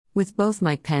With both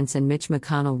Mike Pence and Mitch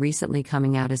McConnell recently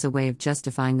coming out as a way of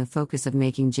justifying the focus of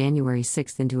making January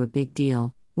 6th into a big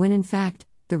deal, when in fact,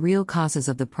 the real causes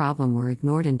of the problem were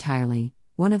ignored entirely,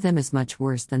 one of them is much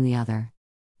worse than the other.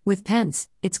 With Pence,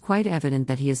 it's quite evident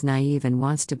that he is naive and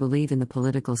wants to believe in the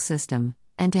political system,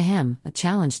 and to him, a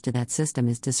challenge to that system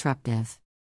is disruptive.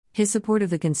 His support of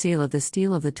the Conceal the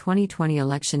Steal of the 2020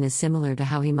 election is similar to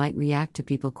how he might react to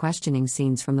people questioning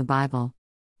scenes from the Bible.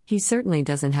 He certainly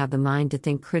doesn't have the mind to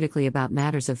think critically about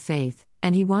matters of faith,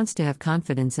 and he wants to have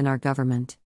confidence in our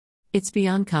government. It's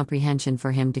beyond comprehension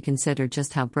for him to consider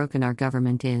just how broken our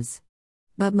government is.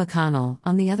 But McConnell,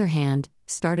 on the other hand,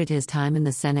 started his time in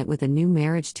the Senate with a new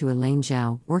marriage to Elaine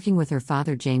Zhao, working with her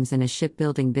father James in a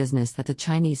shipbuilding business that the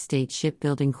Chinese State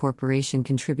Shipbuilding Corporation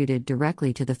contributed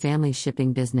directly to the family's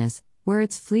shipping business, where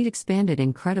its fleet expanded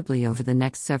incredibly over the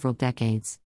next several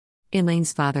decades.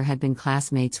 Elaine's father had been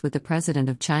classmates with the president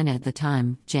of China at the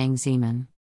time, Jiang Zemin.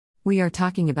 We are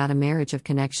talking about a marriage of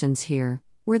connections here,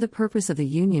 where the purpose of the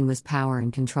union was power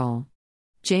and control.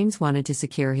 James wanted to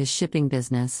secure his shipping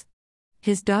business.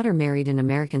 His daughter married an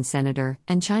American senator,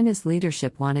 and China's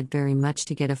leadership wanted very much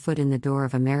to get a foot in the door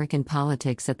of American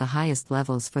politics at the highest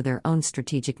levels for their own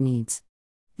strategic needs.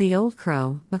 The old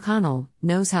crow, McConnell,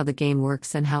 knows how the game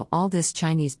works and how all this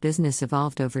Chinese business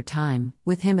evolved over time,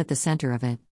 with him at the center of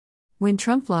it. When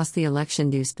Trump lost the election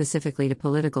due specifically to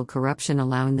political corruption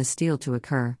allowing the steal to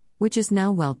occur, which is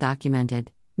now well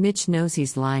documented, Mitch knows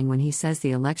he's lying when he says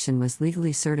the election was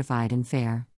legally certified and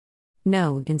fair.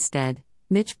 No, instead,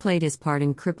 Mitch played his part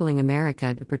in crippling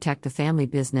America to protect the family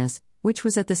business, which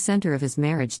was at the center of his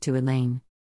marriage to Elaine.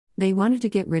 They wanted to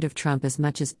get rid of Trump as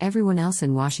much as everyone else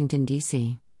in Washington,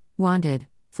 D.C. wanted,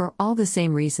 for all the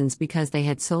same reasons, because they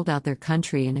had sold out their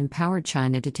country and empowered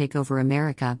China to take over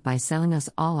America by selling us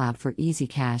all out for easy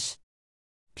cash.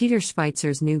 Peter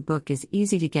Schweizer's new book is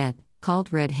easy to get,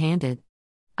 called Red-Handed.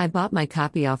 I bought my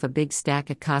copy off a big stack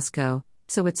at Costco,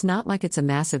 so it's not like it's a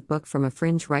massive book from a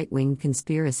fringe right-wing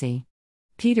conspiracy.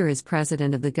 Peter is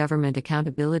president of the Government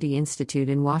Accountability Institute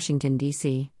in Washington,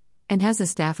 D.C., and has a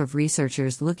staff of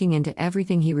researchers looking into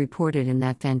everything he reported in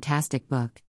that fantastic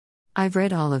book. I've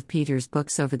read all of Peter's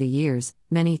books over the years,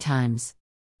 many times.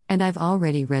 And I've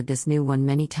already read this new one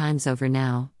many times over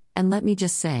now, and let me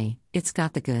just say, it's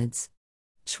got the goods.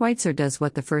 Schweitzer does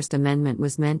what the First Amendment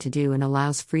was meant to do and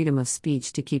allows freedom of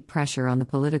speech to keep pressure on the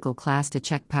political class to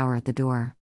check power at the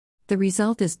door. The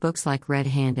result is books like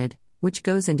Red-Handed, which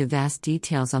goes into vast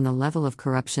details on the level of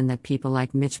corruption that people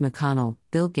like Mitch McConnell,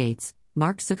 Bill Gates,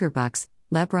 Mark Zuckerberg,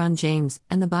 LeBron James,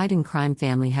 and the Biden crime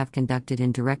family have conducted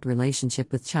in direct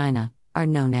relationship with China, our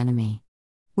known enemy.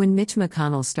 When Mitch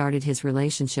McConnell started his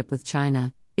relationship with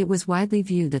China, it was widely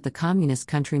viewed that the communist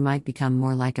country might become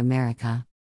more like America.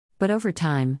 But over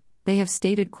time, they have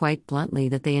stated quite bluntly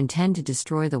that they intend to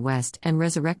destroy the West and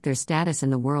resurrect their status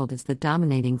in the world as the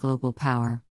dominating global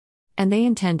power. And they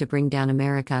intend to bring down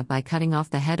America by cutting off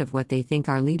the head of what they think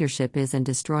our leadership is and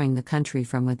destroying the country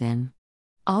from within.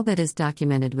 All that is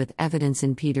documented with evidence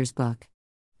in Peter's book.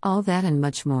 All that and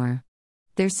much more.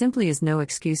 There simply is no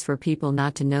excuse for people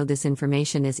not to know this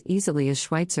information as easily as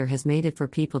Schweitzer has made it for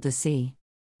people to see.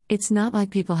 It's not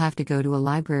like people have to go to a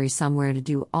library somewhere to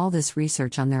do all this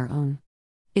research on their own.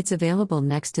 It's available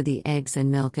next to the eggs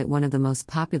and milk at one of the most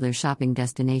popular shopping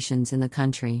destinations in the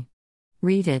country.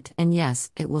 Read it, and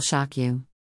yes, it will shock you.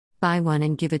 Buy one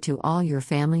and give it to all your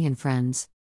family and friends.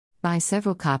 Buy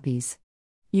several copies.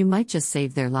 You might just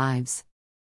save their lives.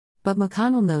 But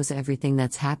McConnell knows everything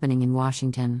that's happening in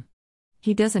Washington.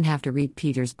 He doesn't have to read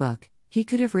Peter's book, he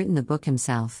could have written the book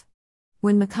himself.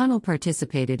 When McConnell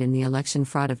participated in the election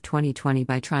fraud of 2020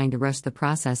 by trying to rush the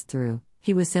process through,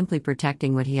 he was simply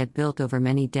protecting what he had built over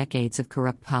many decades of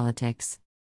corrupt politics.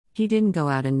 He didn't go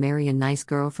out and marry a nice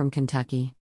girl from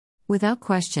Kentucky. Without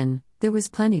question, there was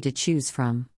plenty to choose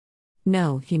from.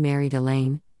 No, he married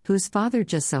Elaine, whose father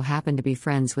just so happened to be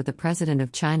friends with the president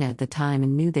of China at the time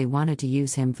and knew they wanted to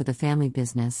use him for the family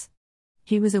business.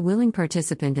 He was a willing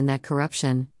participant in that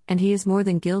corruption, and he is more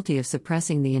than guilty of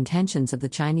suppressing the intentions of the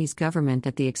Chinese government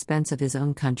at the expense of his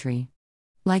own country.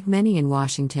 Like many in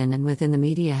Washington and within the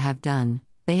media have done,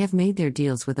 they have made their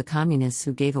deals with the communists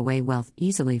who gave away wealth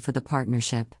easily for the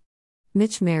partnership.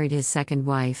 Mitch married his second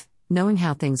wife, knowing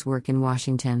how things work in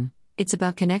Washington. It's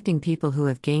about connecting people who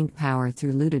have gained power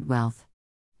through looted wealth.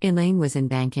 Elaine was in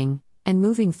banking, and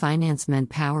moving finance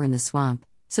meant power in the swamp,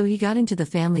 so he got into the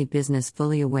family business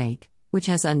fully awake, which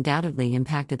has undoubtedly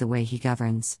impacted the way he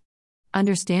governs.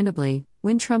 Understandably,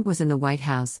 when Trump was in the White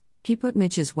House, he put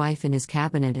Mitch's wife in his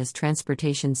cabinet as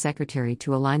transportation secretary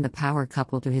to align the power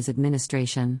couple to his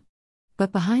administration.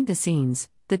 But behind the scenes,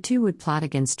 The two would plot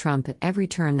against Trump at every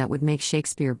turn that would make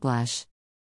Shakespeare blush.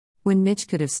 When Mitch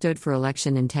could have stood for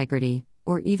election integrity,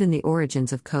 or even the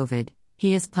origins of COVID,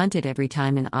 he has punted every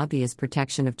time in obvious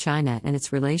protection of China and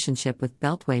its relationship with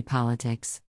Beltway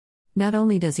politics. Not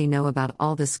only does he know about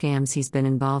all the scams he's been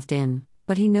involved in,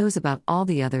 but he knows about all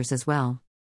the others as well.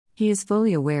 He is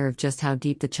fully aware of just how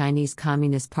deep the Chinese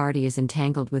Communist Party is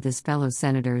entangled with his fellow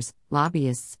senators,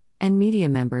 lobbyists, and media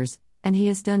members, and he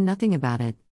has done nothing about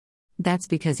it. That's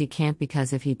because he can't,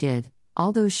 because if he did,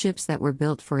 all those ships that were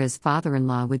built for his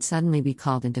father-in-law would suddenly be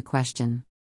called into question.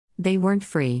 They weren't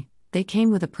free, they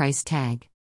came with a price tag.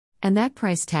 And that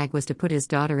price tag was to put his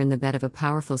daughter in the bed of a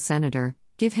powerful senator,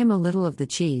 give him a little of the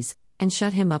cheese, and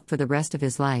shut him up for the rest of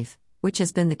his life, which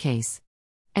has been the case.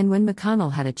 And when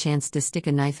McConnell had a chance to stick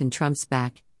a knife in Trump's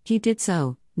back, he did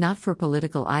so, not for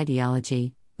political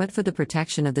ideology, but for the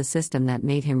protection of the system that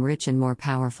made him rich and more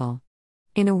powerful.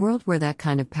 In a world where that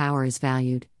kind of power is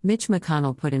valued, Mitch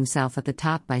McConnell put himself at the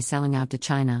top by selling out to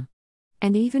China.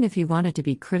 And even if he wanted to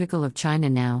be critical of China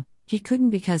now, he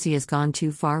couldn't, because he has gone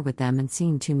too far with them and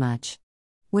seen too much.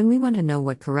 When we want to know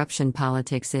what corruption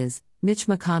politics is, Mitch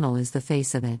McConnell is the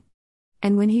face of it.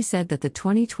 And when he said that the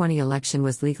 2020 election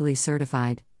was legally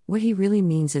certified, what he really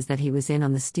means is that he was in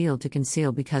on the steal to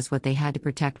conceal, because what they had to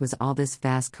protect was all this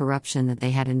vast corruption that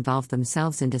they had involved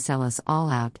themselves in to sell us all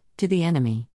out, to the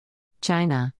enemy.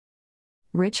 China.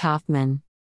 Rich Hoffman.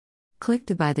 Click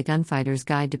to buy the Gunfighter's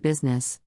Guide to Business.